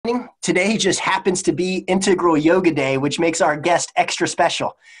starting. Today just happens to be Integral Yoga Day, which makes our guest extra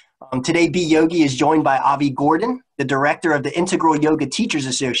special. Today, beYogi is joined by Avi Gordon, the director of the Integral Yoga Teachers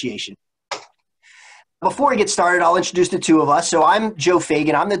Association. Before we get started, I'll introduce the two of us. So I'm Joe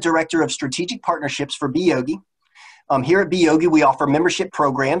Fagan. I'm the director of strategic partnerships for beYogi. Here at beYogi, we offer membership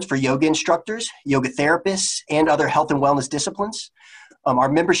programs for yoga instructors, yoga therapists, and other health and wellness disciplines.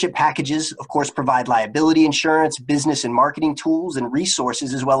 Our membership packages, of course, provide liability insurance, business and marketing tools and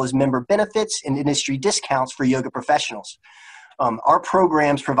resources, as well as member benefits and industry discounts for yoga professionals. Our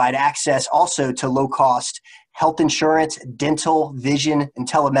programs provide access also to low-cost health insurance, dental, vision, and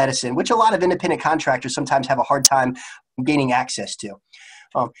telemedicine, which a lot of independent contractors sometimes have a hard time gaining access to.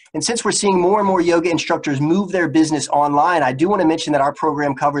 And since we're seeing more and more yoga instructors move their business online, I do want to mention that our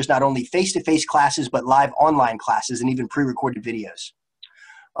program covers not only face-to-face classes, but live online classes and even pre-recorded videos.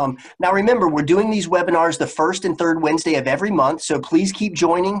 Now remember, we're doing these webinars the first and third Wednesday of every month, so please keep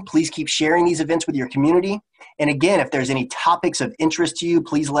joining. Please keep sharing these events with your community. And again, if there's any topics of interest to you,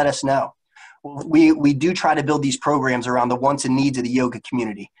 please let us know. We do try to build these programs around the wants and needs of the yoga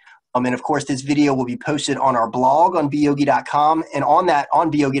community. And of course, this video will be posted on our blog on beyogi.com. And on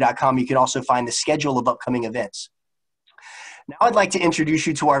beyogi.com, you can also find the schedule of upcoming events. Now I'd like to introduce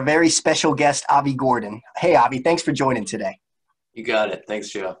you to our very special guest, Avi Gordon. Hey, Avi, thanks for joining today. You got it. Thanks,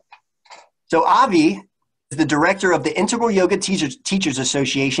 Joe. So Avi is the director of the Integral Yoga Teachers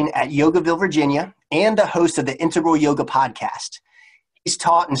Association at Yogaville, Virginia, and the host of the Integral Yoga podcast. He's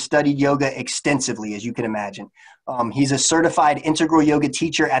taught and studied yoga extensively, as you can imagine. He's a certified integral yoga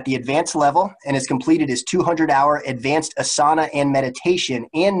teacher at the advanced level and has completed his 200-hour advanced asana and meditation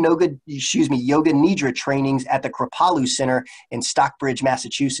and yoga nidra trainings at the Kripalu Center in Stockbridge,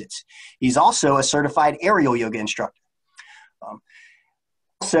 Massachusetts. He's also a certified aerial yoga instructor.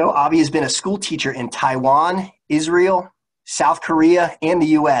 Also, Avi has been a school teacher in Taiwan, Israel, South Korea, and the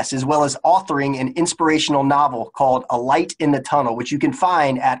U.S., as well as authoring an inspirational novel called A Light in the Tunnel, which you can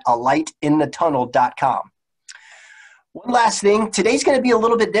find at alightinthetunnel.com. One last thing, today's going to be a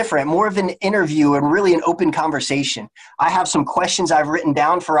little bit different, more of an interview and really an open conversation. I have some questions I've written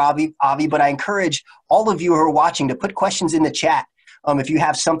down for Avi, but I encourage all of you who are watching to put questions in the chat if you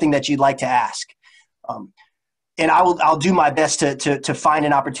have something that you'd like to ask. And I'll do my best to find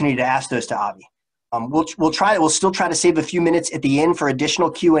an opportunity to ask those to Avi. We'll still try to save a few minutes at the end for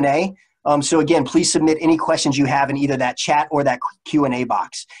additional Q&A. So again, please submit any questions you have in either that chat or that Q&A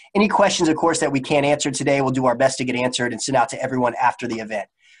box. Any questions, of course, that we can't answer today, we'll do our best to get answered and send out to everyone after the event.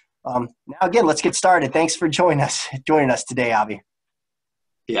 Now again, let's get started. Thanks for joining us today, Avi.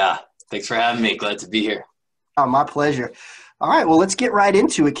 Yeah, thanks for having me. Glad to be here. Oh, my pleasure. All right, well, let's get right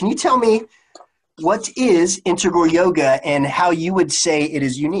into it. Can you tell me what is integral yoga and how you would say it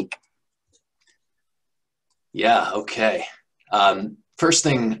is unique? Yeah, okay. First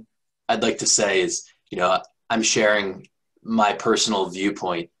thing I'd like to say is, I'm sharing my personal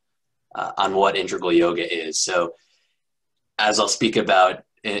viewpoint on what integral yoga is. So as I'll speak about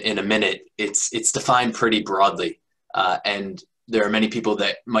in a minute, it's defined pretty broadly. And there are many people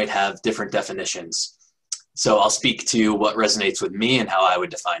that might have different definitions. So I'll speak to what resonates with me and how I would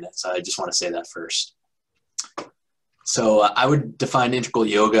define it. So I just want to say that first. So I would define integral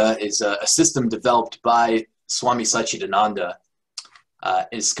yoga as a system developed by Swami Satchidananda.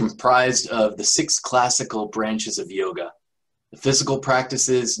 Is comprised of the 6 classical branches of yoga: the physical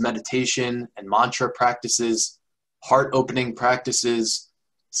practices, meditation and mantra practices, heart-opening practices,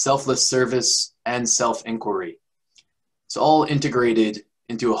 selfless service, and self-inquiry. It's all integrated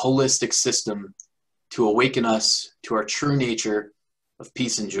into a holistic system to awaken us to our true nature of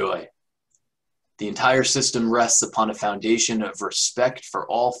peace and joy. The entire system rests upon a foundation of respect for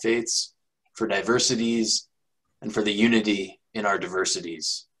all faiths, for diversities, and for the unity in our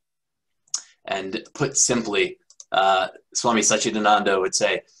diversities. And put simply, Swami Satchidananda would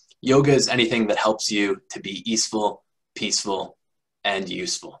say, yoga is anything that helps you to be easeful, peaceful, and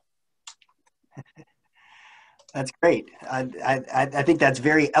useful. That's great. I think that's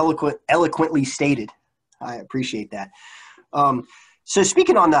very eloquently stated. I appreciate that. So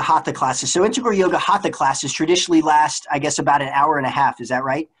speaking on the hatha classes, so integral yoga hatha classes traditionally last, I guess, about an hour and a half. Is that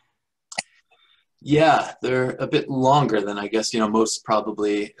right? Yeah, they're a bit longer than I guess, most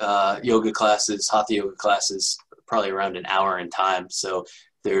probably yoga classes, hatha yoga classes, probably around an hour in time. So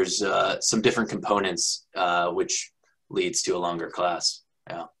there's some different components, which leads to a longer class.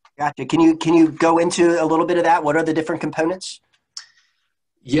 Yeah. Gotcha. Can you go into a little bit of that? What are the different components?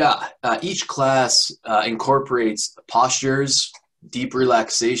 Yeah, each class incorporates postures, deep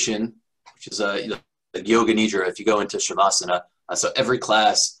relaxation, which is a yoga nidra if you go into shavasana. So every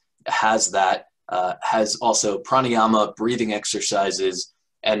class has that. Has also pranayama, breathing exercises,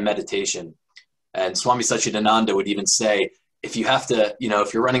 and meditation. And Swami Satchidananda would even say, if you have to,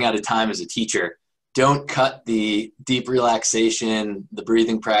 if you're running out of time as a teacher, don't cut the deep relaxation, the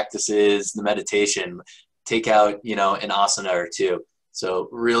breathing practices, the meditation. Take out, an asana or two. So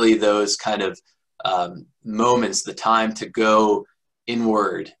really those kind of moments, the time to go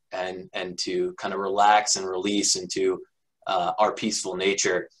inward and to kind of relax and release into our peaceful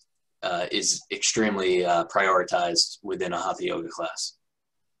nature is extremely prioritized within a Hatha yoga class.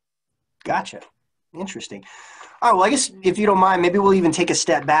 Gotcha. Interesting. All right, well, I guess if you don't mind, maybe we'll even take a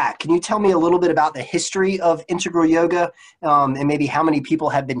step back. Can you tell me a little bit about the history of integral yoga and maybe how many people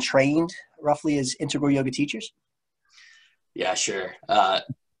have been trained roughly as integral yoga teachers? Yeah, sure.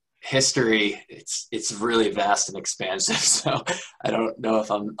 History, it's really vast and expansive. So I don't know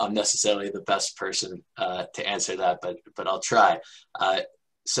if I'm necessarily the best person to answer that, but I'll try.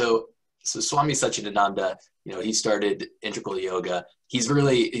 So Swami Satchidananda, he started integral yoga.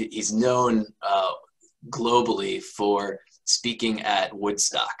 He's known globally for speaking at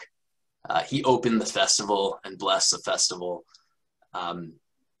Woodstock. He opened the festival and blessed the festival.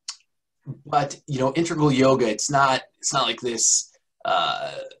 But integral yoga, it's not like this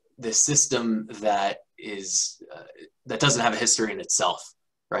this system that doesn't have a history in itself,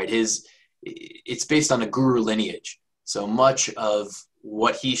 right? It's based on a guru lineage. So much of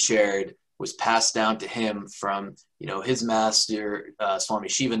what he shared was passed down to him from his master Swami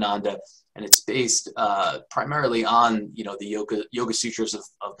Shivananda, and it's based primarily on the Yoga Sutras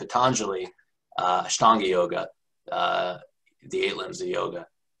of Patanjali, Ashtanga Yoga, the 8 limbs of yoga.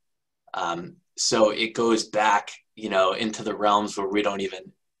 So it goes back into the realms where we don't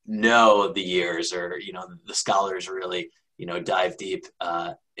even know the years, or the scholars really dive deep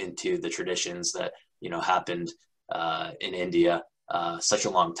into the traditions that happened in India such a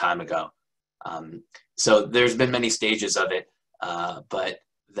long time ago. So there's been many stages of it, but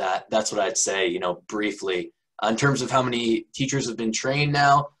that's what I'd say, briefly. In terms of how many teachers have been trained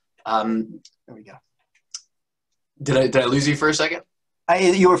now, there we go. Did I lose you for a second?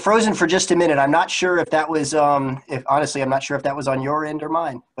 You were frozen for just a minute. I'm not sure if that was, honestly, I'm not sure if that was on your end or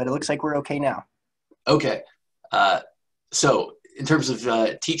mine, but it looks like we're okay now. Okay. So in terms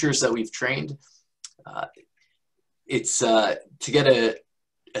of teachers that we've trained, it's to get a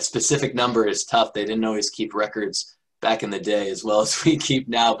specific number is tough. They didn't always keep records back in the day as well as we keep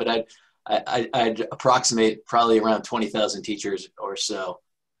now, but I'd approximate probably around 20,000 teachers or so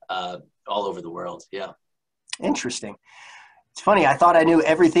all over the world. Yeah. Interesting. It's funny. I thought I knew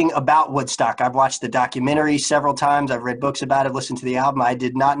everything about Woodstock. I've watched the documentary several times. I've read books about it, listened to the album. I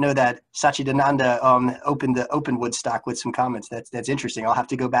did not know that Satchidananda opened Woodstock with some comments. That's interesting. I'll have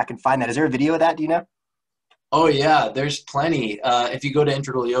to go back and find that. Is there a video of that? Do you know? Oh yeah, there's plenty. If you go to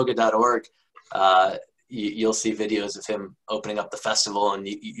integralyoga.org, you'll see videos of him opening up the festival, and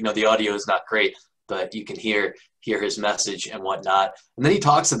the audio is not great, but you can hear his message and whatnot. And then he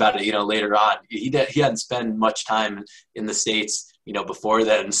talks about it, later on. He hadn't spent much time in the States, before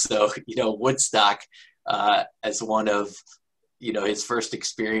then. So, Woodstock, as one of, his first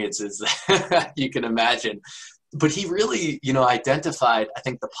experiences, you can imagine. But he really, identified, I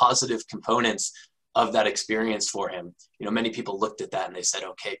think, the positive components of that experience for him. Many people looked at that and they said,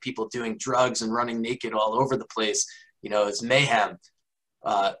 okay, people doing drugs and running naked all over the place, it's mayhem.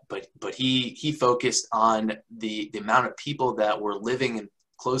 But he focused on the amount of people that were living in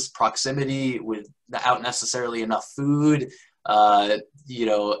close proximity without necessarily enough food,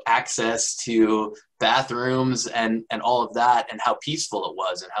 access to bathrooms and all of that, and how peaceful it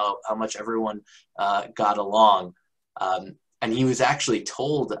was, and how much everyone got along. And he was actually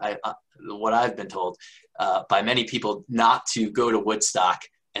told, what I've been told, by many people, not to go to Woodstock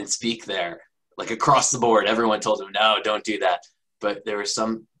and speak there. Like across the board, everyone told him, no, don't do that. But there was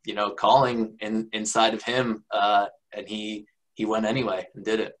some, calling inside of him, and he went anyway and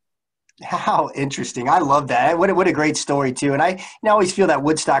did it. How interesting. I love that. What a great story too. And I always feel that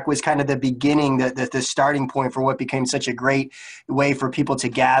Woodstock was kind of the beginning, the starting point for what became such a great way for people to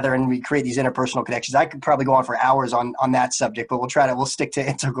gather and create these interpersonal connections. I could probably go on for hours on that subject, but we'll stick to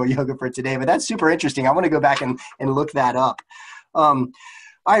integral yoga for today. But that's super interesting. I want to go back and look that up.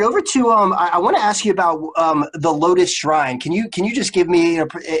 All right, over to I want to ask you about the Lotus Shrine. Can you just give me,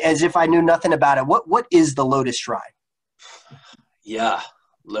 as if I knew nothing about it, what is the Lotus Shrine? Yeah,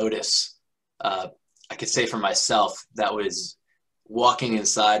 Lotus. I could say for myself, that was walking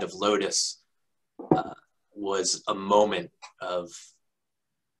inside of Lotus was a moment of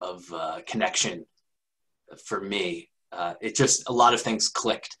connection for me. It just, a lot of things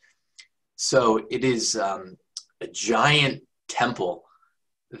clicked. So it is a giant temple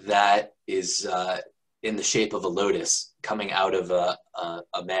that is in the shape of a lotus. coming out of a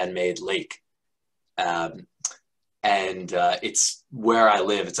man-made lake. It's where I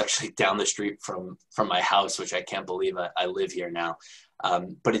live. It's actually down the street from my house, which I can't believe I live here now.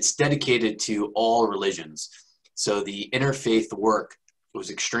 But it's dedicated to all religions. So the interfaith work was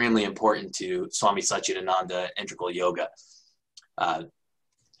extremely important to Swami Satchidananda, integral yoga.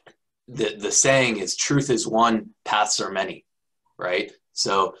 The saying is, truth is one, paths are many, right?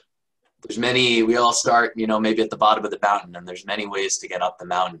 So there's many, we all start, maybe at the bottom of the mountain, and there's many ways to get up the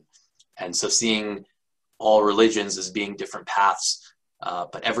mountain. And so seeing all religions as being different paths,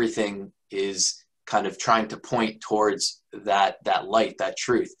 but everything is kind of trying to point towards that light, that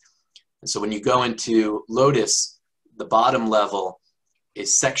truth. And so when you go into Lotus, the bottom level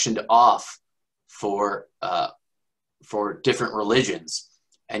is sectioned off for different religions.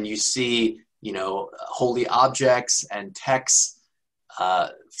 And you see, holy objects and texts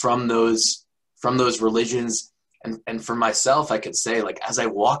from those religions. And for myself, I could say, like, as I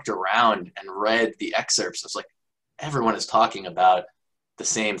walked around and read the excerpts, I was like, everyone is talking about the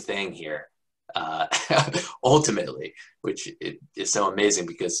same thing here, ultimately, which is so amazing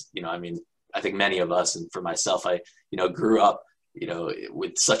because, I think many of us, and for myself, I, grew up,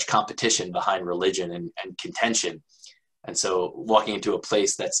 with such competition behind religion and contention. And so walking into a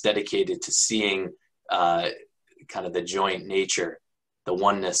place that's dedicated to seeing kind of the joint nature, the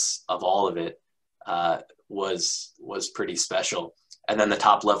oneness of all of it, was pretty special. And then the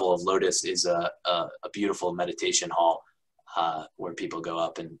top level of Lotus is a beautiful meditation hall where people go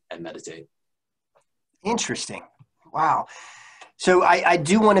up and meditate. Interesting. Wow. So I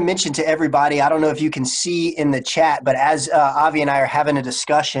do want to mention to everybody, I don't know if you can see in the chat, but as Avi and I are having a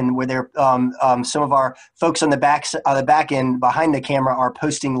discussion where there, some of our folks on the back end behind the camera are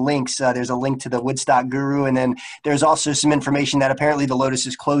posting links. There's a link to the Woodstock Guru, and then there's also some information that apparently the Lotus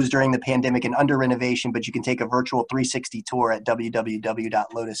is closed during the pandemic and under renovation, but you can take a virtual 360 tour at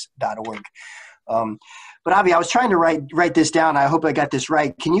www.lotus.org. But Avi, I was trying to write this down. I hope I got this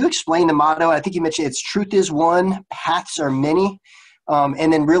right. Can you explain the motto? I think you mentioned it's truth is one, paths are many,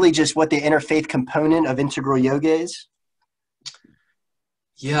 and then really just what the interfaith component of integral yoga is?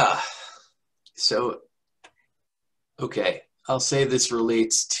 Yeah. So, okay, I'll say this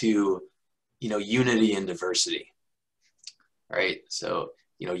relates to, unity and diversity, right? So,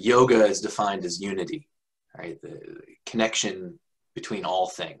 yoga is defined as unity, right? The connection between all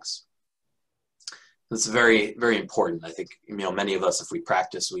things. That's very, very important. I think, many of us, if we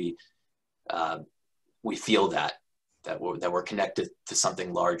practice, we feel that we're connected to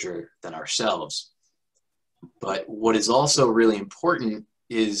something larger than ourselves. But what is also really important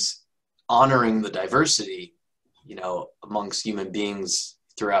is honoring the diversity, amongst human beings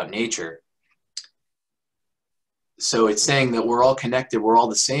throughout nature. So it's saying that we're all connected, we're all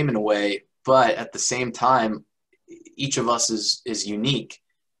the same in a way, but at the same time, each of us is unique.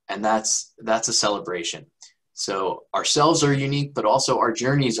 And that's a celebration. So ourselves are unique, but also our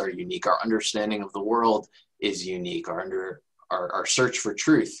journeys are unique. Our understanding of the world is unique. Our search for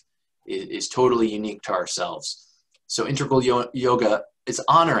truth is totally unique to ourselves. So integral yoga is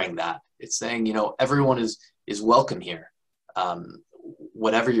honoring that. It's saying, everyone is welcome here,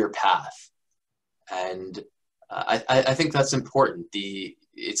 whatever your path. And I think that's important.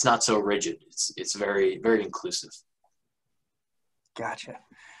 It's not so rigid. It's very, very inclusive. Gotcha.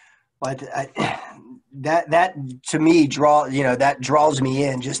 Well, that to me that draws me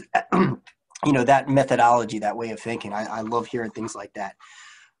in, just that methodology, that way of thinking. I love hearing things like that.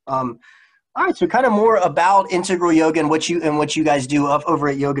 All right, so kind of more about integral yoga and what you guys do over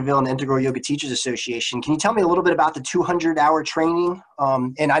at Yogaville and the Integral Yoga Teachers Association. Can you tell me a little bit about the 200-hour training?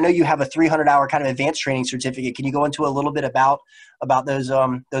 And I know you have a 300-hour kind of advanced training certificate. Can you go into a little bit about those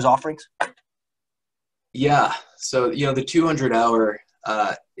offerings? Yeah. So the 200-hour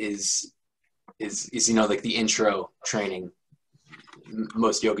is like the intro training.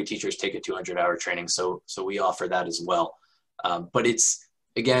 Most yoga teachers take a 200-hour training, so we offer that as well. But it's,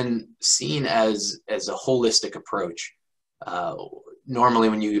 again, seen as a holistic approach. Normally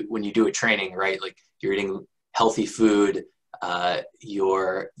when you do a training, right, like you're eating healthy food,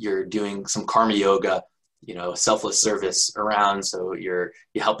 you're doing some karma yoga, selfless service around, so you're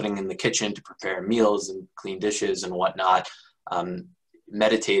helping in the kitchen to prepare meals and clean dishes and whatnot.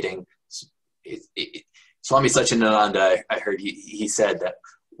 Meditating. Swami Satchidananda, I heard he said that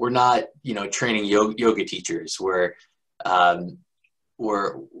we're not, training yoga teachers. We're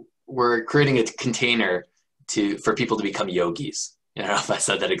creating a container for people to become yogis. I don't know if I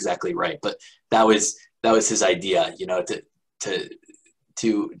said that exactly right, but that was his idea.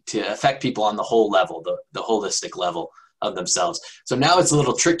 To affect people on the whole level, the holistic level of themselves. So now it's a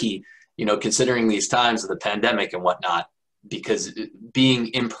little tricky, considering these times of the pandemic and whatnot. because being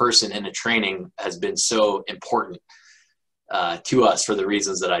in person in a training has been so important to us for the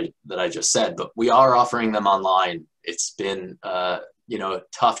reasons that I just said. But we are offering them online. It's been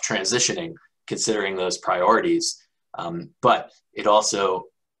tough transitioning considering those priorities, but it also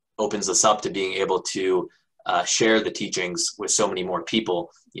opens us up to being able to share the teachings with so many more people,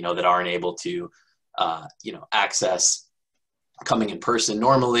 that aren't able to access coming in person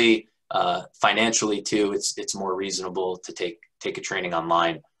normally. Financially too, it's more reasonable to take a training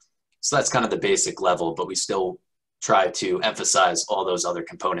online. So that's kind of the basic level, but we still try to emphasize all those other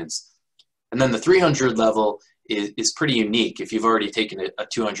components. And then the 300 level is pretty unique. If you've already taken a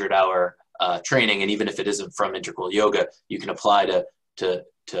 200-hour training, and even if it isn't from Integral Yoga, you can apply to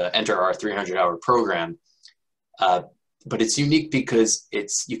enter our 300-hour program. But it's unique because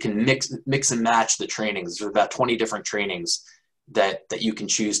you can mix and match the trainings. There's about 20 different trainings that you can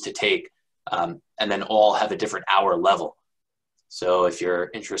choose to take, and then all have a different hour level. So if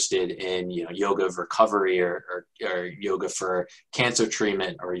you're interested in yoga of recovery or yoga for cancer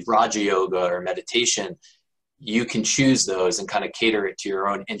treatment or Raja Yoga or meditation, you can choose those and kind of cater it to your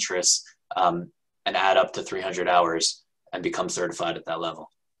own interests, and add up to 300 hours and become certified at that level.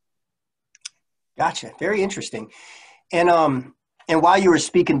 Gotcha. Very interesting. And while you were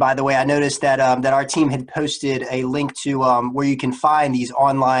speaking, by the way, I noticed that that our team had posted a link to where you can find these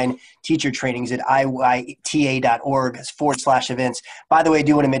online teacher trainings at iyta.org/events. By the way, I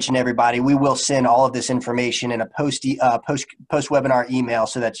do want to mention everybody, we will send all of this information in a post webinar email,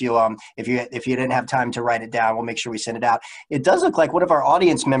 so that you if you didn't have time to write it down, we'll make sure we send it out. It does look like one of our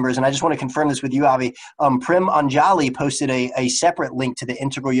audience members, and I just want to confirm this with you, Avi, Prim Anjali posted a separate link to the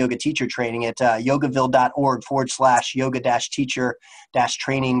Integral Yoga teacher training at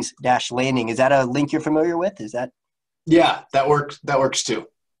yogaville.org/yoga-teacher-trainings-landing. Is that a link you're familiar with? Is that? Yeah, that works too.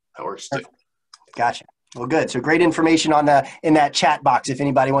 Gotcha. Well, good. So great information in that chat box if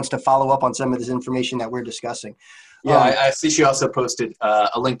anybody wants to follow up on some of this information that we're discussing. Yeah, I see she also posted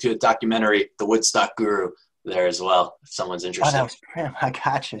a link to a documentary, The Woodstock Guru, there as well, if someone's interested. Oh, that was Prim. I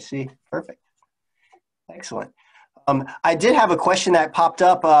gotcha. See, perfect. Excellent. I did have a question that popped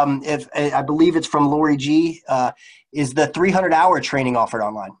up. If I believe it's from Lori G. Is the 300-hour training offered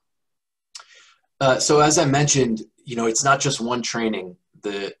online? So as I mentioned, it's not just one training.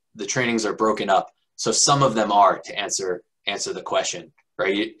 The trainings are broken up. So some of them are to answer the question,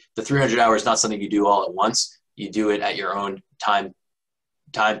 right? The 300 hours is not something you do all at once. You do it at your own time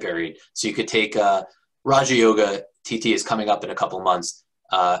period. So you could take Raja Yoga TT is coming up in a couple months,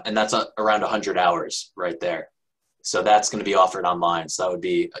 and that's around 100 hours right there. So that's going to be offered online. So that would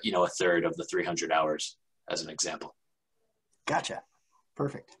be a third of the 300 hours as an example. Gotcha.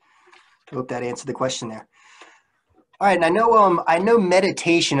 Perfect. I hope that answered the question there. All right, and I know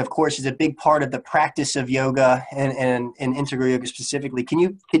meditation, of course, is a big part of the practice of yoga and integral yoga specifically.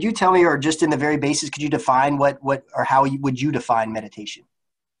 Could you tell me, or just in the very basis, could you define what or how would you define meditation?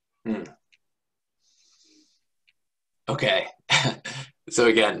 Okay. So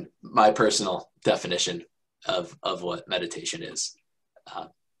again, my personal definition of what meditation is. How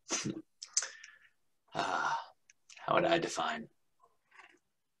would I define?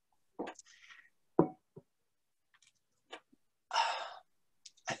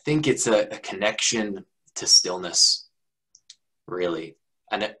 I think it's a connection to stillness, really.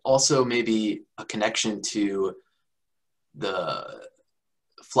 And it also maybe a connection to the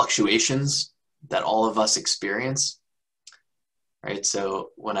fluctuations that all of us experience, right?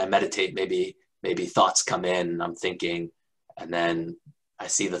 So when I meditate, maybe thoughts come in and I'm thinking, and then I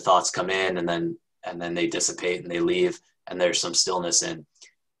see the thoughts come in and then they dissipate and they leave, and there's some stillness in.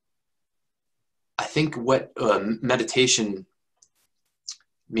 I think what meditation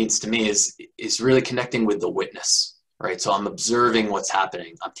means to me is really connecting with the witness, right? So I'm observing what's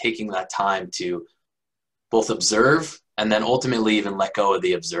happening. I'm taking that time to both observe and then ultimately even let go of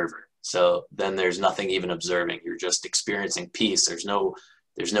the observer. So then there's nothing even observing. You're just experiencing peace. There's no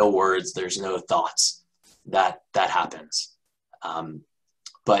words. There's no thoughts. That happens.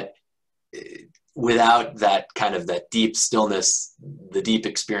 But without that kind of that deep stillness, the deep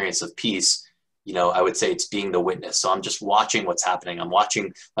experience of peace, I would say it's being the witness. So I'm just watching what's happening. I'm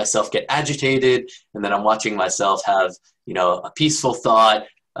watching myself get agitated, and then I'm watching myself have, a peaceful thought,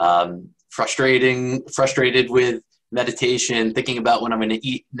 frustrated with meditation, thinking about what I'm going to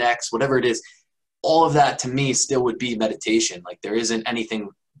eat next, whatever it is. All of that to me still would be meditation. Like there isn't anything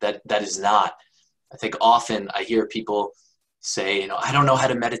that is not. I think often I hear people say, I don't know how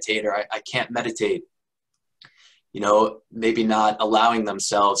to meditate, or I can't meditate. Maybe not allowing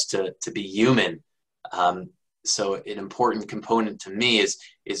themselves to be human. So an important component to me is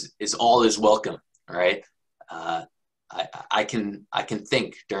all is welcome, right? I can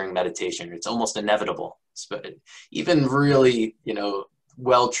think during meditation. It's almost inevitable. But even really,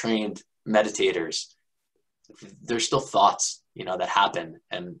 well-trained meditators, there's still thoughts, that happen.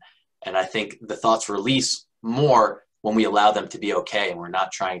 And I think the thoughts release more when we allow them to be okay and we're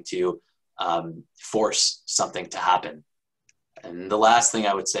not trying to force something to happen. And the last thing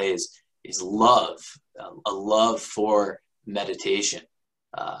I would say is love, a love for meditation.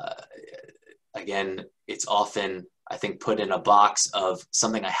 Again, it's often, I think, put in a box of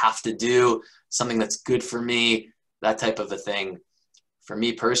something I have to do, something that's good for me, that type of a thing. For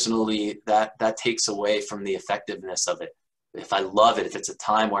me personally, that takes away from the effectiveness of it. If I love it, if it's a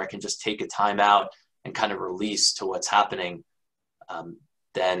time where I can just take a time out and kind of release to what's happening,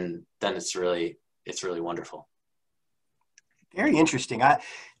 then it's really wonderful. Very interesting.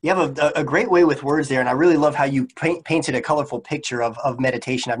 You have a great way with words there, and I really love how you painted a colorful picture of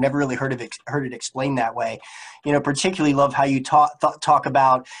meditation. I've never really heard it explained that way. Particularly love how you talk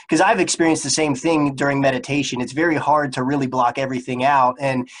about, because I've experienced the same thing during meditation. It's very hard to really block everything out,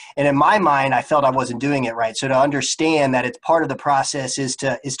 and in my mind, I felt I wasn't doing it right. So to understand that it's part of the process is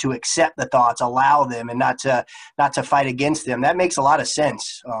to accept the thoughts, allow them, and not to fight against them. That makes a lot of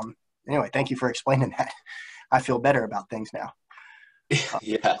sense. Anyway, thank you for explaining that. I feel better about things now.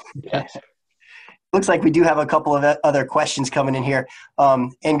 Yeah. Looks like we do have a couple of other questions coming in here.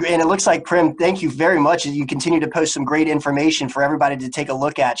 And it looks like, Prim, thank you very much. You continue to post some great information for everybody to take a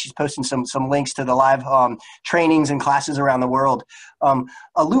look at. She's posting some links to the live trainings and classes around the world.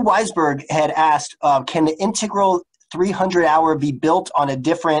 Lou Weisberg had asked, can the integral 300-hour be built on a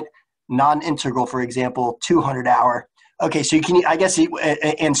different non-integral, for example, 200-hour? Okay, so I guess,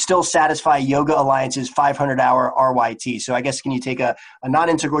 and still satisfy Yoga Alliance's 500-hour RYT. So I guess, can you take a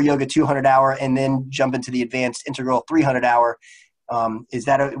non-integral yoga 200-hour and then jump into the advanced integral 300-hour? Does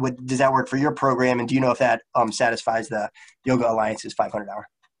that work for your program? And do you know if that satisfies the Yoga Alliance's 500-hour?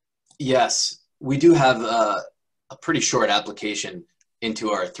 Yes, we do have a pretty short application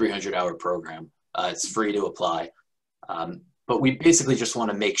into our 300-hour program. It's free to apply. But we basically just want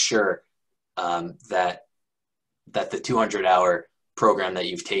to make sure that the 200-hour program that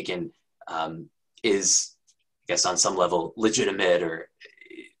you've taken is, I guess, on some level legitimate, or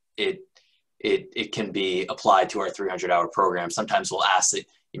it can be applied to our 300-hour program. Sometimes we'll ask that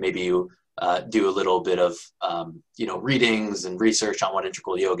maybe you do a little bit of readings and research on what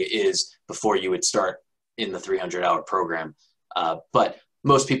integral yoga is before you would start in the 300-hour program. But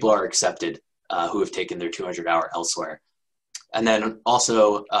most people are accepted who have taken their 200-hour elsewhere. And then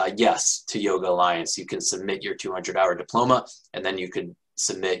also, yes, to Yoga Alliance, you can submit your 200-hour diploma, and then you could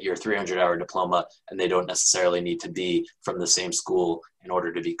submit your 300-hour diploma, and they don't necessarily need to be from the same school in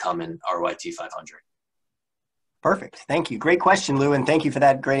order to become an RYT 500. Perfect. Thank you. Great question, Lou, and thank you for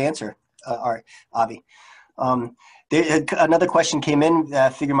that great answer, Avi. Another question came in. I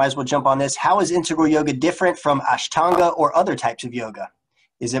figure might as well jump on this. How is integral yoga different from Ashtanga or other types of yoga?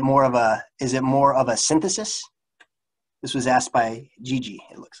 Is it more of a synthesis? This was asked by Gigi,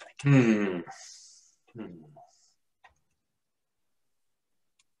 it looks like.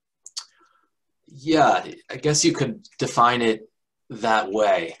 Yeah, I guess you could define it that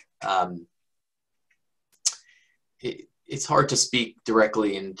way. It's hard to speak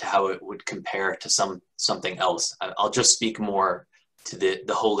directly into how it would compare to something else. I'll just speak more to the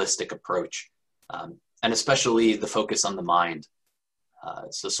holistic approach, and especially the focus on the mind.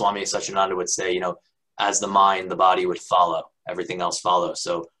 So Swami Satchidananda would say, as the mind, the body would follow, everything else follows.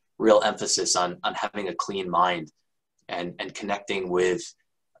 So real emphasis on having a clean mind and connecting with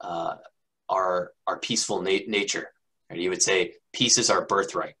our peaceful nature. Right? He would say peace is our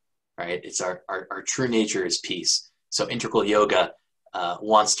birthright, right? It's our true nature is peace. So integral yoga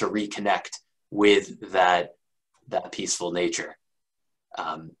wants to reconnect with that peaceful nature.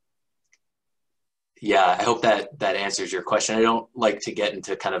 Yeah, I hope that answers your question. I don't like to get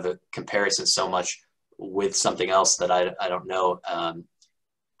into kind of a comparison so much with something else that I don't know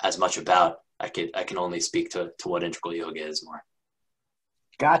as much about. I can only speak to what integral yoga is more.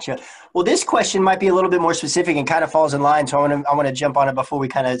 Gotcha. Well, this question might be a little bit more specific and kind of falls in line, so I want to jump on it before we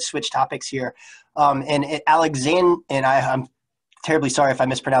kind of switch topics here. And I'm terribly sorry if I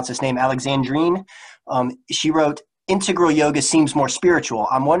mispronounce this name, Alexandrine. She wrote, integral yoga seems more spiritual.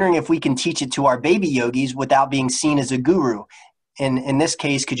 I'm wondering if we can teach it to our baby yogis without being seen as a guru. And in this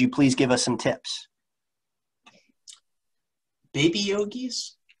case, could you please give us some tips? Baby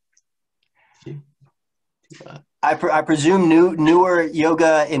yogis? I presume newer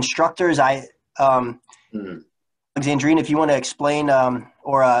yoga instructors. Alexandrine, if you want to explain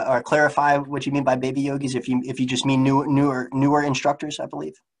or clarify what you mean by baby yogis, if you just mean newer instructors, I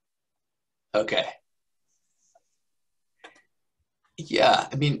believe. Okay. Yeah,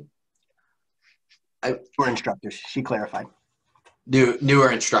 I mean, We're instructors. She clarified.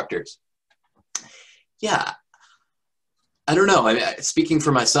 Newer instructors. Yeah, I don't know. I mean, speaking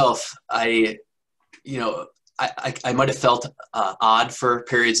for myself, you know, I might have felt odd for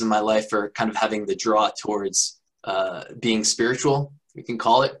periods in my life for kind of having the draw towards being spiritual, we can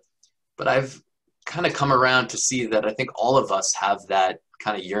call it. But I've kind of come around to see that I think all of us have that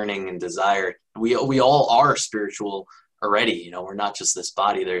kind of yearning and desire. We all are spiritual already. You know, we're not just this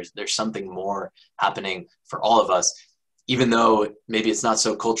body. There's something more happening for all of us, even though maybe it's not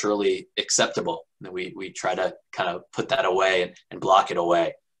so culturally acceptable. We try to kind of put that away and block it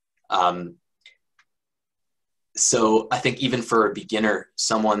away. So I think even for a beginner,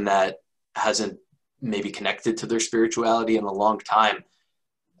 someone that hasn't maybe connected to their spirituality in a long time,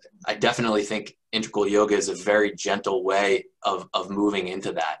 I definitely think integral yoga is a very gentle way of moving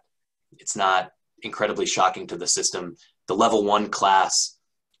into that. It's not incredibly shocking to the system. The level 1 class,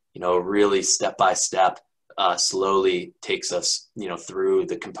 you know, really step by step, slowly takes us, you know, through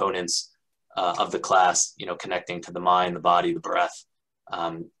the components of the class, you know, connecting to the mind, the body, the breath.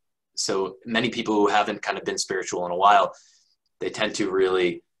 So many people who haven't kind of been spiritual in a while, they tend to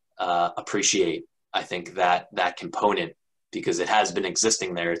really appreciate, I think, that component, because it has been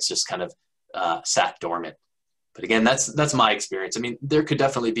existing there. It's just kind of sat dormant. But again, that's my experience. I mean, there could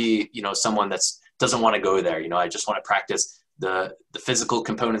definitely be, you know, someone that's doesn't want to go there. You know, I just want to practice the physical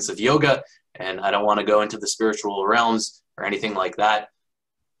components of yoga, and I don't want to go into the spiritual realms or anything like that.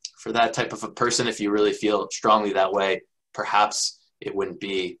 For that type of a person, if you really feel strongly that way, perhaps it wouldn't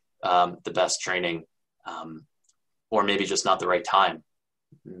be the best training, or maybe just not the right time,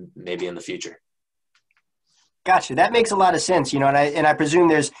 maybe in the future. Gotcha. That makes a lot of sense, you know, and I presume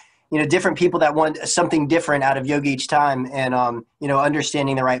there's, you know, different people that want something different out of yoga each time, and you know,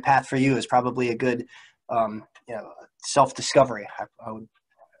 understanding the right path for you is probably a good, you know, self-discovery, I would,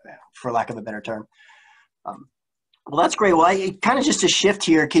 for lack of a better term. Well, that's great. Well, I kind of just a shift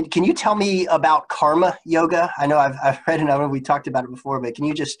here. Can you tell me about karma yoga? I know I've read and I know we talked about it before, but can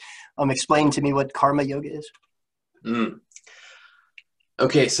you just explain to me what karma yoga is?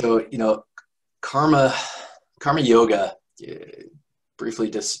 Okay, so you know, karma yoga, briefly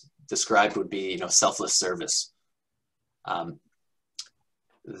described, would be, you know, selfless service.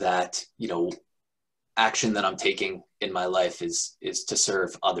 That, you know, action that I'm taking in my life is to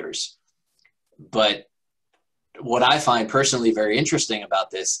serve others. But what I find personally very interesting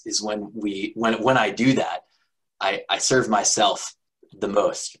about this is when I do that, I serve myself the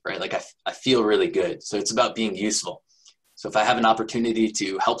most, right? Like I feel really good. So it's about being useful. So if I have an opportunity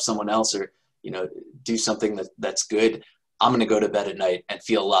to help someone else, or, you know, do something that's good, I'm going to go to bed at night and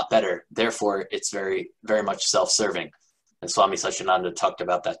feel a lot better. Therefore, it's very, very much self-serving. And Swami Satchidananda talked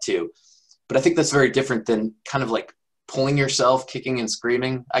about that too. But I think that's very different than kind of like pulling yourself, kicking and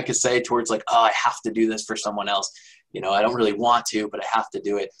screaming, I could say, towards like, oh, I have to do this for someone else. You know, I don't really want to, but I have to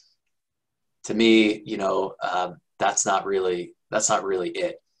do it. To me, you know, that's not really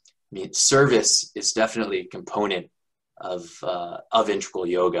it. I mean, service is definitely a component of integral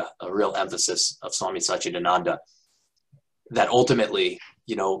yoga, a real emphasis of Swami Satchidananda, that ultimately,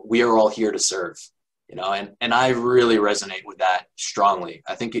 you know, we are all here to serve, you know, and I really resonate with that strongly.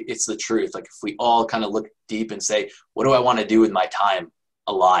 I think it's the truth. Like if we all kind of look deep and say, what do I want to do with my time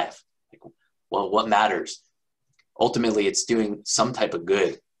alive? Like, well, what matters? Ultimately, it's doing some type of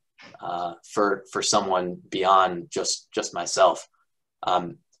good for someone beyond just myself.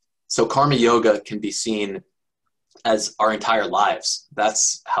 So karma yoga can be seen as our entire lives.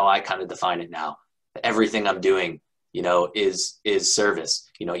 That's how I kind of define it now. Everything I'm doing, you know, is service.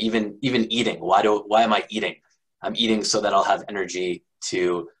 You know, even eating. Why am I eating? I'm eating so that I'll have energy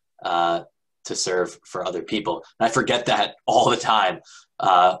to serve for other people. And I forget that all the time.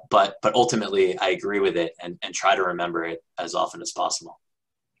 But ultimately, I agree with it and try to remember it as often as possible.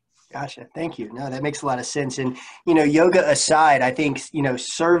 Gotcha. Thank you. No, that makes a lot of sense. And, you know, yoga aside, I think, you know,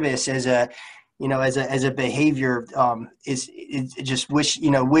 service as a, you know, as a behavior is just wish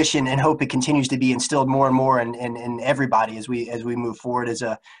and hope it continues to be instilled more and more in everybody as we move forward as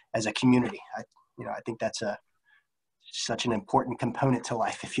a community. I think that's such an important component to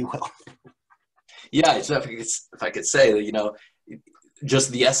life, if you will. Yeah. So if I could say that, you know,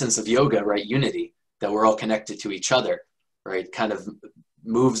 just the essence of yoga, right? Unity, that we're all connected to each other, right? Kind of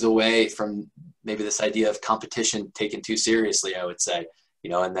moves away from maybe this idea of competition taken too seriously, I would say, you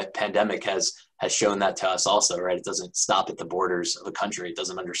know, and that pandemic has shown that to us also, right? It doesn't stop at the borders of a country. It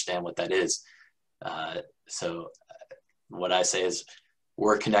doesn't understand what that is. So what I say is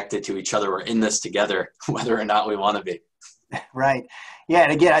we're connected to each other. We're in this together, whether or not we want to be. Right. Yeah.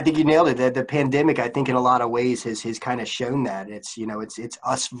 And again, I think you nailed it. The pandemic, I think in a lot of ways has kind of shown that it's, it's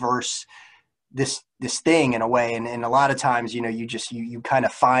us versus this thing in a way. And a lot of times, you kind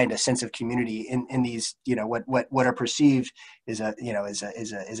of find a sense of community in these, what are perceived is a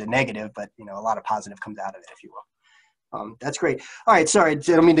negative, but, a lot of positive comes out of it, if you will. That's great. All right. Sorry. I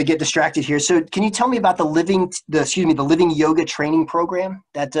don't mean to get distracted here. So can you tell me about the living yoga training program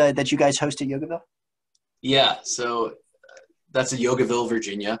that you guys host at Yogaville? Yeah. So that's in Yogaville,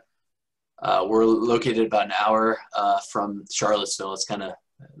 Virginia. We're located about an hour from Charlottesville. It's kind of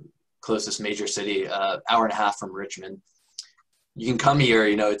closest major city, hour and a half from Richmond. You can come here,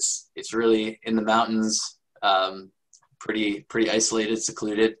 it's really in the mountains, pretty isolated,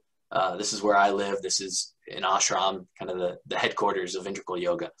 secluded. This is where I live. This is an ashram, kind of the headquarters of integral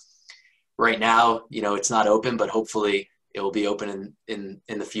yoga. Right now, it's not open, but hopefully it will be open in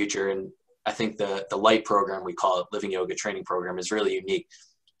the future. And I think the light program, we call it living yoga training program, is really unique.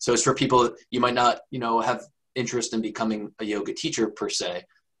 So it's for people, you might not, have interest in becoming a yoga teacher per se,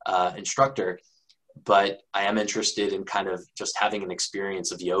 instructor, but I am interested in kind of just having an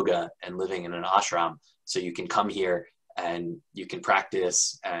experience of yoga and living in an ashram. So you can come here and you can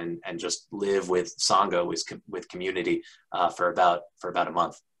practice and just live with Sangha, with community for about a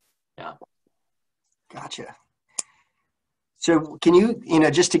month. Yeah. Gotcha. So can you,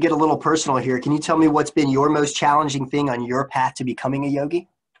 just to get a little personal here, can you tell me what's been your most challenging thing on your path to becoming a yogi?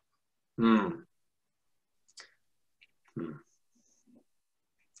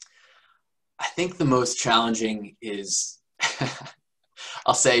 I think the most challenging is,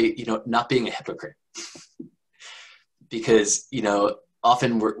 I'll say, not being a hypocrite. Because,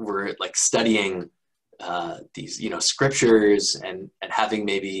 often we're like studying these, scriptures and having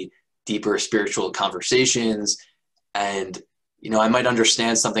maybe deeper spiritual conversations. And, I might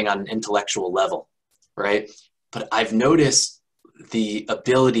understand something on an intellectual level, right? But I've noticed the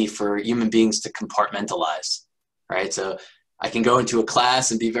ability for human beings to compartmentalize, right? So I can go into a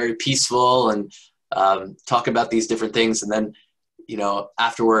class and be very peaceful and talk about these different things. And then,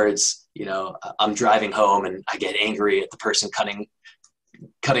 afterwards, I'm driving home and I get angry at the person cutting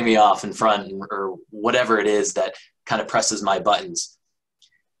me off in front or whatever it is that kind of presses my buttons.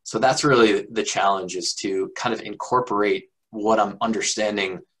 So that's really the challenge, is to kind of incorporate what I'm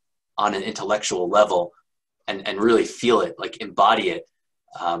understanding on an intellectual level and really feel it, like embody it.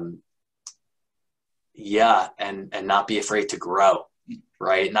 And not be afraid to grow,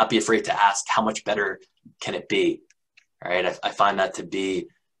 right? Not be afraid to ask, how much better can it be, right? I find that to be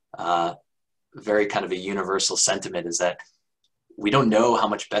very kind of a universal sentiment, is that we don't know how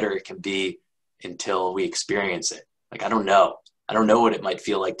much better it can be until we experience it. Like, I don't know what it might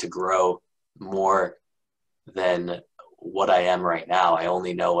feel like to grow more than what I am right now. I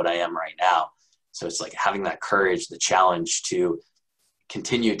only know what I am right now. So it's like having that courage, the challenge to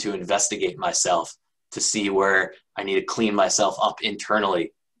continue to investigate myself, to see where I need to clean myself up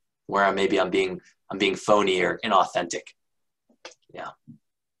internally, where I'm being phony or inauthentic. Yeah.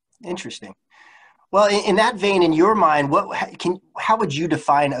 Interesting. Well, in that vein, in your mind, how would you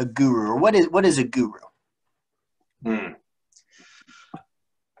define a guru, or what is a guru?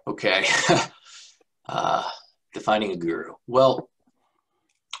 Okay. Defining a guru. Well,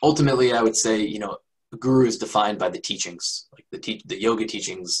 ultimately, I would say, a guru is defined by the teachings. Like the yoga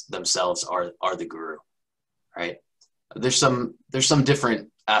teachings themselves are the guru, right? There's some different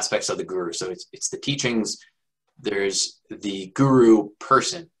aspects of the guru. So it's the teachings. There's the guru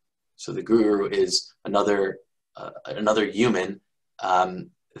person. So the guru is another human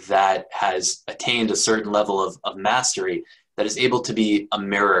that has attained a certain level of mastery, that is able to be a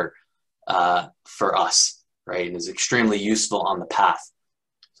mirror for us, right? And is extremely useful on the path.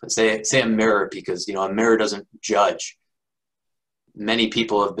 So say a mirror, because a mirror doesn't judge. Many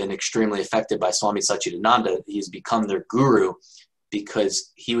people have been extremely affected by Swami Satchidananda. He's become their guru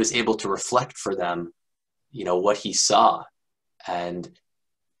because he was able to reflect for them, what he saw, and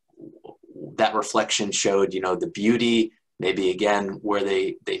that reflection showed, the beauty, maybe again where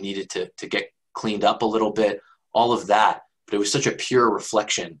they needed to get cleaned up a little bit, all of that. But it was such a pure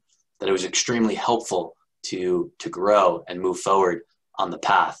reflection that it was extremely helpful to grow and move forward on the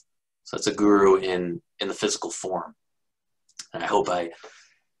path. So it's a guru in the physical form. And I hope I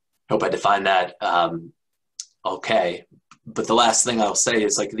define that okay. But the last thing I'll say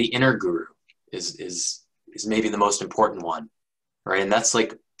is, like, the inner guru is maybe the most important one, right? And that's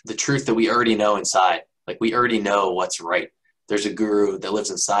like the truth that we already know inside. Like, we already know what's right. There's a guru that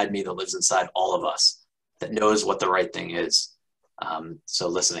lives inside me, that lives inside all of us, that knows what the right thing is. So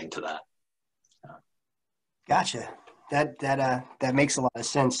listening to that. Gotcha. That makes a lot of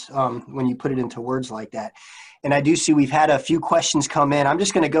sense when you put it into words like that. And I do see we've had a few questions come in. I'm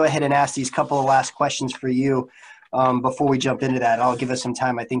just going to go ahead and ask these couple of last questions for you before we jump into that. I'll give us some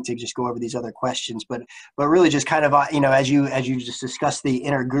time, I think, to just go over these other questions. But really, just kind of as you just discussed the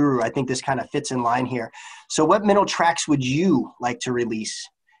inner guru, I think this kind of fits in line here. So, what mental tracks would you like to release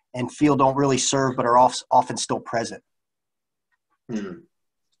and feel don't really serve but are often still present? And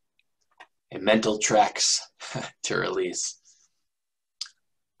mental tracks to release.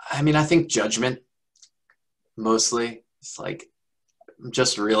 I mean, I think judgment mostly. It's like I'm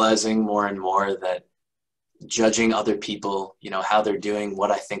just realizing more and more that judging other people, how they're doing, what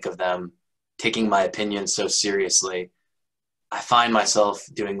I think of them, taking my opinion so seriously. I find myself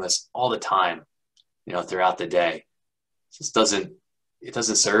doing this all the time, throughout the day. It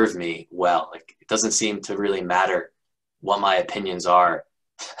doesn't serve me well. Like, it doesn't seem to really matter what my opinions are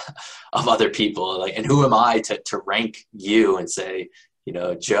of other people. Like, and who am I to rank you and say,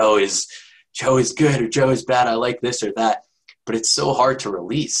 Joe is good or Joe is bad. I like this or that, but it's so hard to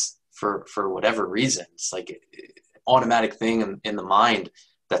release for whatever reason. It's like an automatic thing in the mind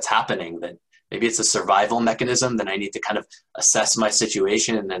that's happening, that maybe it's a survival mechanism. Then I need to kind of assess my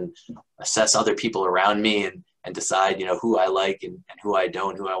situation and then assess other people around me and decide, who I like and who I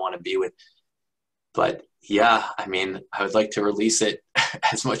don't, who I want to be with. But yeah, I mean, I would like to release it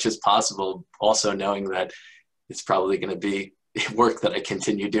as much as possible, also knowing that it's probably going to be work that I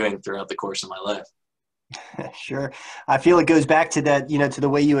continue doing throughout the course of my life. Sure. I feel it goes back to that, to the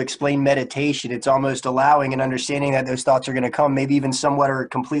way you explain meditation. It's almost allowing and understanding that those thoughts are going to come, maybe even somewhat or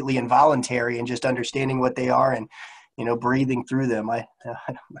completely involuntary, and just understanding what they are and, breathing through them.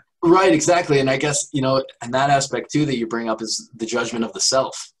 Right, exactly. And I guess, and that aspect too that you bring up is the judgment of the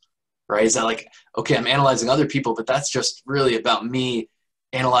self, right? Is that like, okay, I'm analyzing other people, but that's just really about me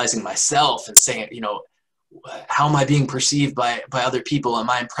analyzing myself and saying, how am I being perceived by other people? Am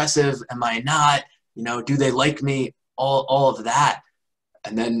I impressive? Am I not? Do they like me? All of that.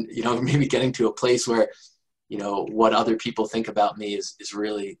 And then, maybe getting to a place where, what other people think about me is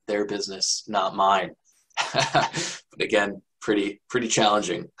really their business, not mine. But again, pretty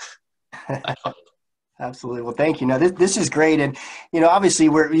challenging. Absolutely. Well, thank you. No, this is great. And, obviously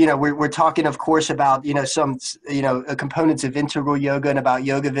we're talking, of course, about, some, components of integral yoga and about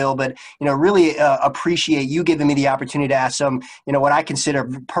Yogaville, but, really appreciate you giving me the opportunity to ask some, what I consider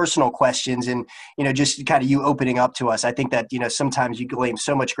personal questions and, just kind of you opening up to us. I think that, sometimes you glean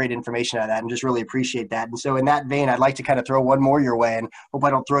so much great information out of that and just really appreciate that. And so in that vein, I'd like to kind of throw one more your way and hope I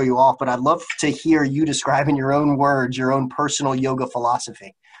don't throw you off, but I'd love to hear you describe in your own words, your own personal yoga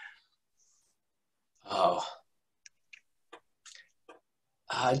philosophy. Oh,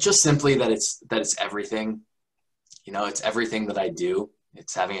 just simply that it's everything, it's everything that I do.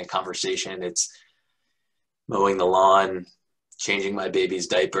 It's having a conversation. It's mowing the lawn, changing my baby's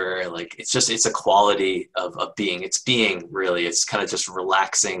diaper. Like, it's a quality of being. It's being, really. It's kind of just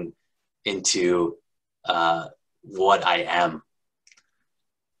relaxing into what I am,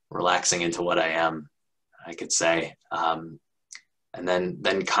 I could say. And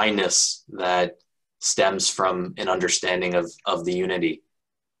then kindness that stems from an understanding of the unity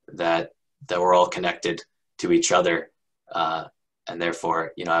that we're all connected to each other. And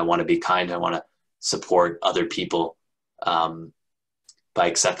therefore, I want to be kind. I want to support other people by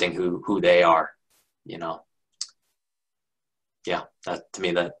accepting who they are, Yeah, to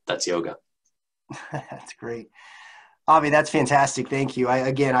me, that's yoga. That's great. Avi, that's fantastic. Thank you.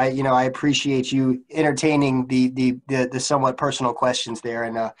 I appreciate you entertaining the somewhat personal questions there.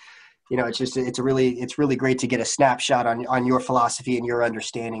 And, it's really great to get a snapshot on your philosophy and your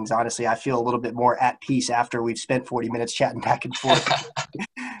understandings. Honestly, I feel a little bit more at peace after we've spent 40 minutes chatting back and forth.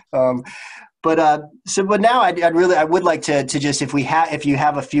 But now I would like to just, if you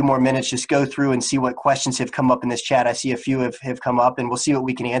have a few more minutes, just go through and see what questions have come up in this chat. I see a few have come up, and we'll see what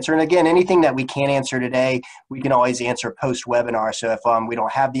we can answer. And again, anything that we can't answer today, we can always answer post webinar. So if we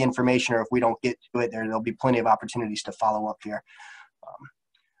don't have the information or if we don't get to it, there'll be plenty of opportunities to follow up here.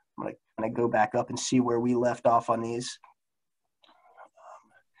 I'm going to kind of go back up and see where we left off on these.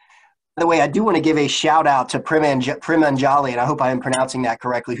 By the way, I do want to give a shout out to Primanjali, and I hope I am pronouncing that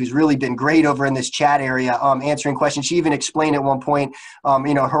correctly, who's really been great over in this chat area, answering questions. She even explained at one point,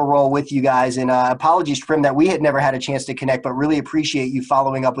 her role with you guys. And apologies, Prim, that we had never had a chance to connect, but really appreciate you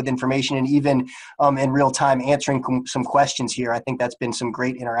following up with information and even in real time answering some questions here. I think that's been some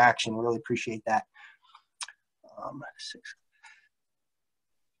great interaction. Really appreciate that.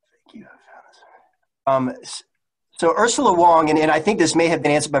 Thank you. So Ursula Wong, and I think this may have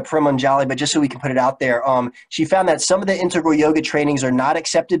been answered by Prem Anjali, but just so we can put it out there, she found that some of the integral yoga trainings are not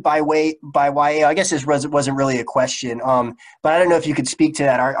accepted by YA. I guess this wasn't really a question, but I don't know if you could speak to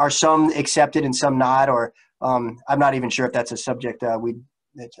that. Are some accepted and some not, or I'm not even sure if that's a subject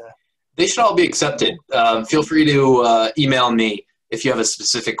They should all be accepted. Feel free to email me if you have a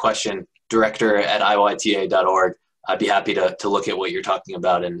specific question, director@iyta.org. I'd be happy to look at what you're talking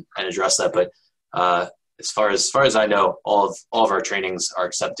about and address that. But as far as I know, all of our trainings are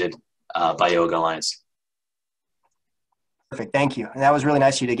accepted by Yoga Alliance. Perfect. Thank you. And that was really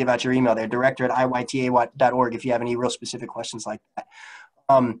nice of you to give out your email there, director@iyta.org, if you have any real specific questions like that.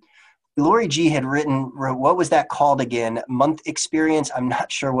 Lori G had wrote, what was that called again? Month experience? I'm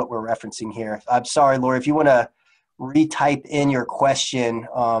not sure what we're referencing here. I'm sorry, Lori, if you want to retype in your question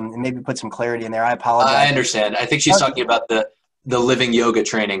and maybe put some clarity in there, I apologize. I understand. I think she's talking about the living yoga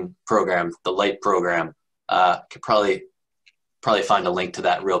training program, the light program. Could probably find a link to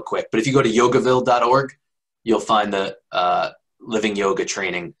that real quick. But if you go to yogaville.org, you'll find the living yoga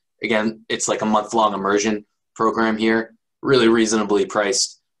training. Again, it's like a month-long immersion program here, really reasonably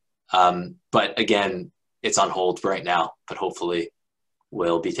priced. But again, it's on hold right now, but hopefully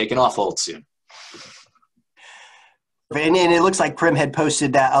will be taken off hold soon. And it looks like Prim had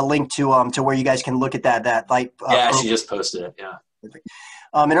posted a link to where you guys can look at that light. Yeah, she just posted it. Yeah. Perfect.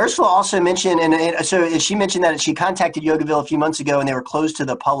 And Ursula also mentioned, and so she mentioned that she contacted Yogaville a few months ago, and they were closed to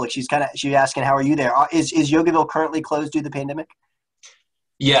the public. She's asking, how are you there? Is Yogaville currently closed due to the pandemic?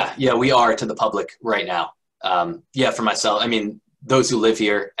 Yeah, we are to the public right now. For myself, I mean, those who live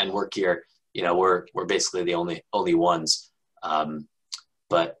here and work here, we're basically the only ones.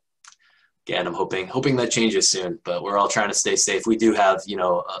 But again, I'm hoping that changes soon. But we're all trying to stay safe. We do have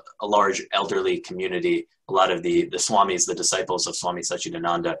a large elderly community. A lot of the Swamis, the disciples of Swami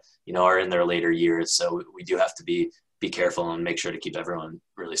Satchidananda, are in their later years. So we do have to be careful and make sure to keep everyone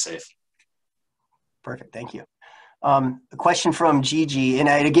really safe. Perfect. Thank you. A question from Gigi, and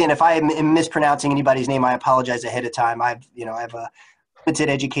again, if I am mispronouncing anybody's name, I apologize ahead of time. I have a limited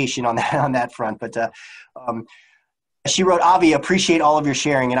education on that front, but she wrote, Avi, appreciate all of your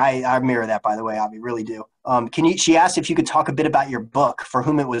sharing, and I mirror that, by the way, Avi, really do. She asked if you could talk a bit about your book, for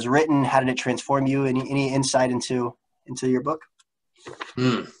whom it was written, how did it transform you, any insight into your book?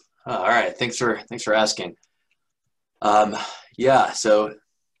 All right, thanks for asking. So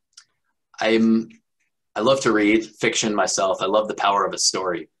I love to read fiction myself. I love the power of a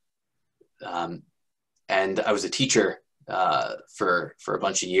story. And I was a teacher for a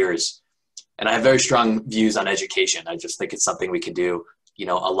bunch of years. And I have very strong views on education. I just think it's something we could do,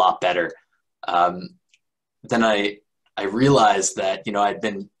 a lot better. Then I realized that, I'd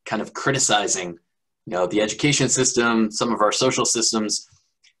been kind of criticizing, the education system, some of our social systems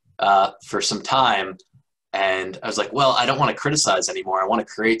for some time. And I was like, well, I don't want to criticize anymore. I want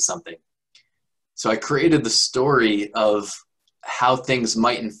to create something. So I created the story of how things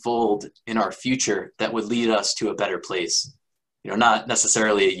might unfold in our future that would lead us to a better place. Not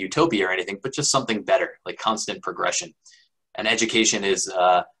necessarily a utopia or anything, but just something better, like constant progression. And education is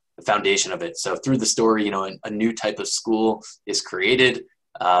the foundation of it. So through the story, a new type of school is created.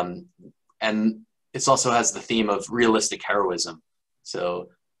 And it also has the theme of realistic heroism. So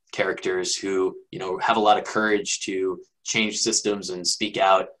characters who, have a lot of courage to change systems and speak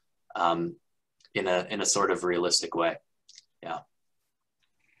out in a sort of realistic way. Yeah.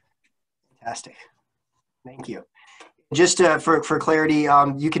 Fantastic. Thank you. Just for clarity,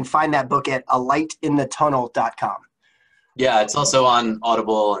 you can find that book at alightinthetunnel.com. Yeah, it's also on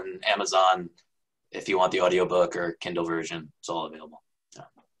Audible and Amazon. If you want the audiobook or Kindle version, it's all available. Yeah.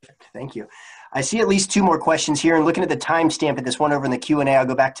 Thank you. I see at least two more questions here, and looking at the timestamp at this one over in the Q&A, I'll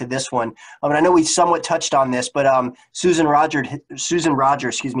go back to this one. And I know we somewhat touched on this, but Susan Roger,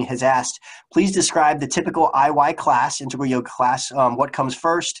 has asked, please describe the typical IY class, integral yoga class. What comes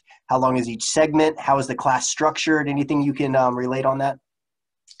first? How long is each segment? How is the class structured? Anything you can relate on that?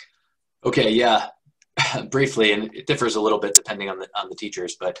 Okay, yeah, briefly, and it differs a little bit depending on the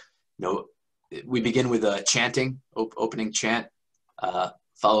teachers, but we begin with a chanting, opening chant,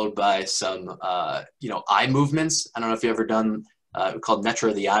 followed by some, eye movements. I don't know if you've ever done called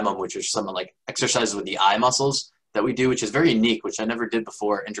Netra the Eye Mum, which is something like exercises with the eye muscles that we do, which is very unique, which I never did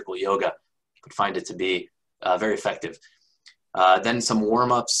before integral yoga, but find it to be very effective. Then some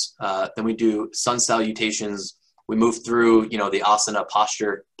warm-ups. Then we do sun salutations. We move through, the asana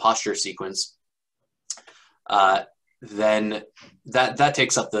posture sequence. Then that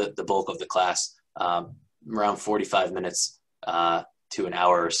takes up the bulk of the class, around 45 minutes to an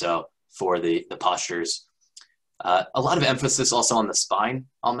hour or so for the postures. A lot of emphasis also on the spine,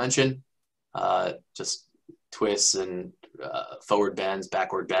 I'll mention. Just twists and forward bends,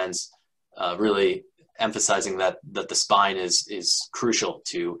 backward bends, really emphasizing that the spine is crucial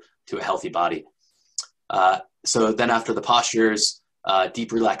to a healthy body. So then after the postures,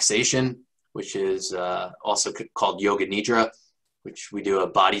 deep relaxation, which is also called Yoga Nidra, which we do a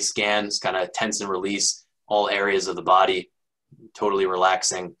body scan, it's kind of tense and release all areas of the body, totally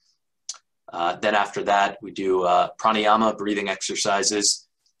relaxing. Then after that, we do pranayama, breathing exercises,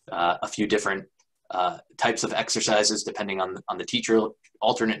 a few different types of exercises depending on the teacher.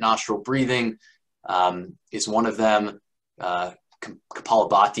 Alternate nostril breathing is one of them.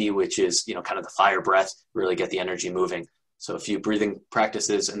 Kapalabhati, which is, kind of the fire breath, really get the energy moving. So a few breathing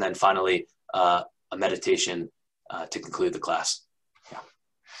practices, and then finally a meditation to conclude the class. Yeah.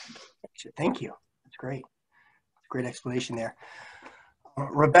 Thank you. That's great. Great explanation there.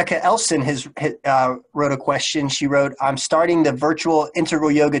 Rebecca Elson wrote a question. She wrote, I'm starting the virtual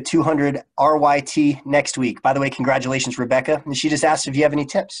Integral Yoga 200 RYT next week. By the way, congratulations, Rebecca. And she just asked if you have any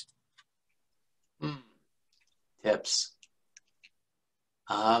tips. Tips.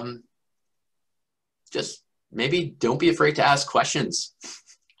 Just maybe don't be afraid to ask questions.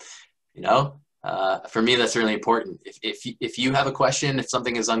 For me, that's really important. If you have a question, if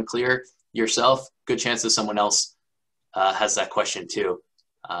something is unclear yourself, good chance that someone else has that question too.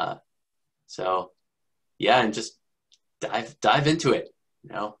 So yeah, and just dive into it,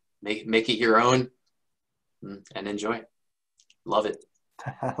 make it your own and enjoy. Love it.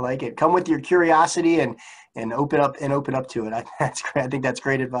 I like it. Come with your curiosity and open up to it. That's great. I think that's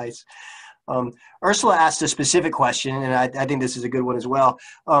great advice. Ursula asked a specific question, and I think this is a good one as well.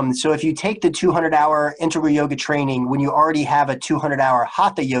 So if you take the 200-hour integral yoga training when you already have a 200-hour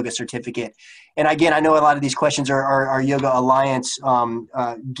hatha yoga certificate, and again, I know a lot of these questions are Yoga Alliance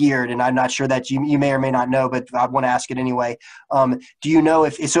geared, and I'm not sure that you may or may not know, but I want to ask it anyway. Do you know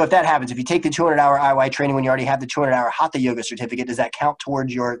if that happens, if you take the 200-hour IY training when you already have the 200-hour hatha yoga certificate, does that count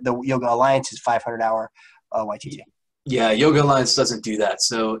towards the Yoga Alliance's 500-hour YTT? Yeah, Yoga Alliance doesn't do that.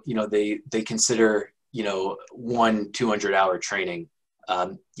 So, they consider, one 200-hour training.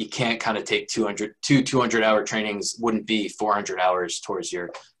 You can't kind of take 200-hour trainings wouldn't be 400 hours towards your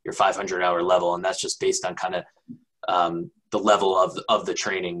 500-hour level. And that's just based on kind of the level of the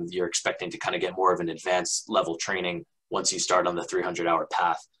training. You're expecting to kind of get more of an advanced level training once you start on the 300-hour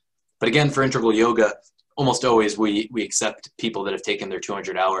path. But again, for integral yoga, almost always we accept people that have taken their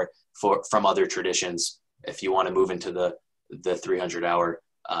 200-hour from other traditions if you want to move into the 300-hour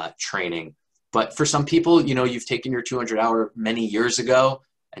training. But for some people, you've taken your 200-hour many years ago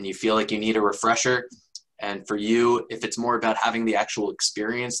and you feel like you need a refresher. And for you, if it's more about having the actual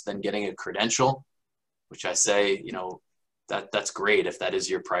experience than getting a credential, which I say, that's great if that is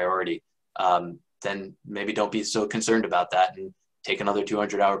your priority, then maybe don't be so concerned about that and take another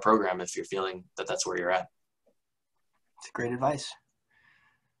 200-hour program if you're feeling that that's where you're at. That's great advice.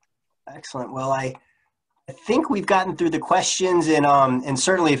 Excellent. Well, I think we've gotten through the questions, and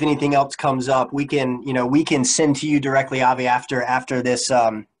certainly if anything else comes up, we can send to you directly, Avi, after this.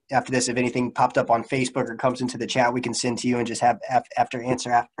 If anything popped up on Facebook or comes into the chat, we can send to you and just have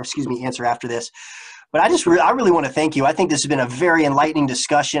answer after this. But I really want to thank you. I think this has been a very enlightening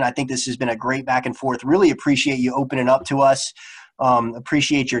discussion. I think this has been a great back and forth. Really appreciate you opening up to us.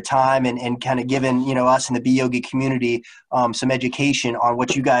 Appreciate your time and kind of giving, us in the beYogi community some education on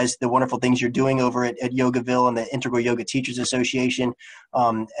what you guys, the wonderful things you're doing over at Yogaville and the Integral Yoga Teachers Association.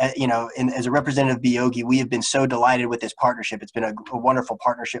 And as a representative of beYogi, we have been so delighted with this partnership. It's been a wonderful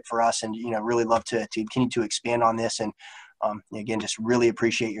partnership for us, and, really love to continue to expand on this. And again, just really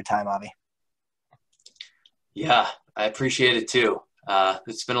appreciate your time, Avi. Yeah, I appreciate it too.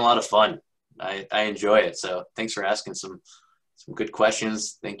 It's been a lot of fun. I enjoy it. So thanks for asking some good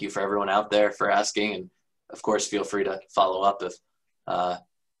questions. Thank you for everyone out there for asking. And of course, feel free to follow up if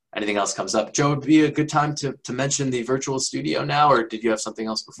anything else comes up. Joe, would be a good time to mention the virtual studio now, or did you have something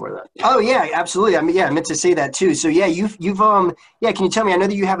else before that? Oh yeah, absolutely. I meant to say that too. So yeah, you've can you tell me, I know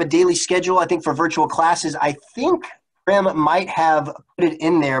that you have a daily schedule, I think, for virtual classes. I think Graham might have put it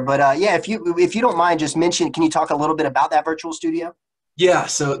in there, but if you don't mind, just can you talk a little bit about that virtual studio? Yeah,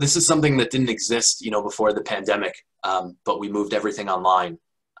 so this is something that didn't exist, before the pandemic, but we moved everything online,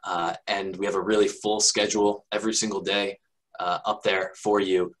 and we have a really full schedule every single day up there for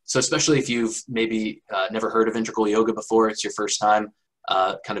you. So especially if you've maybe never heard of integral yoga before, it's your first time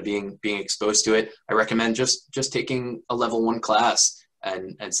kind of being exposed to it, I recommend just taking a level 1 class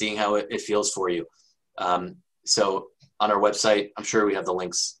and seeing how it feels for you. So on our website, I'm sure we have the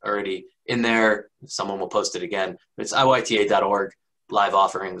links already in there. Someone will post it again. It's iyta.org, live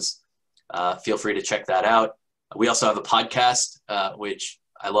offerings. Feel free to check that out. We also have a podcast, which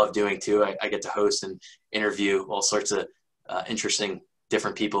I love doing too. I get to host and interview all sorts of interesting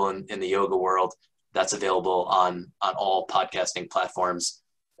different people in the yoga world. That's available on all podcasting platforms.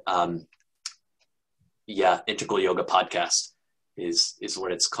 Integral Yoga Podcast is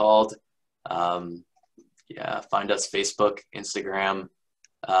what it's called. Find us Facebook, Instagram,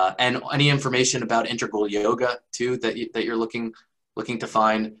 and any information about Integral Yoga too that you're looking to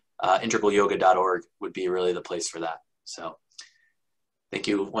find. integralyoga.org would be really the place for that. So thank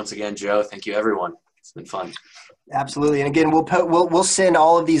you once again, Joe. Thank you, everyone. It's been fun. Absolutely. And again, we'll send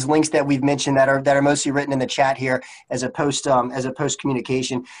all of these links that we've mentioned that are mostly written in the chat here as a post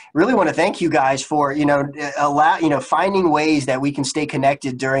communication. Really want to thank you guys for, finding ways that we can stay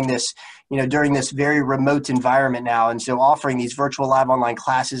connected during this very remote environment now. And so offering these virtual live online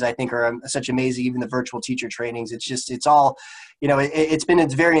classes, I think are such amazing, even the virtual teacher trainings. It's all,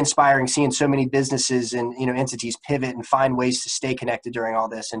 it's very inspiring seeing so many businesses and, entities pivot and find ways to stay connected during all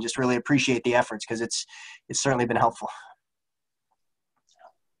this, and just really appreciate the efforts, because it's certainly been helpful.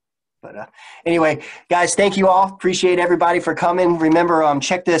 But anyway, guys, thank you all. Appreciate everybody for coming. Remember,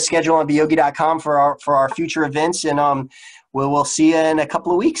 check the schedule on beYogi.com for our future events, and we'll see you in a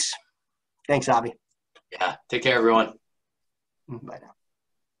couple of weeks. Thanks, Avi. Yeah. Take care, everyone. Bye now.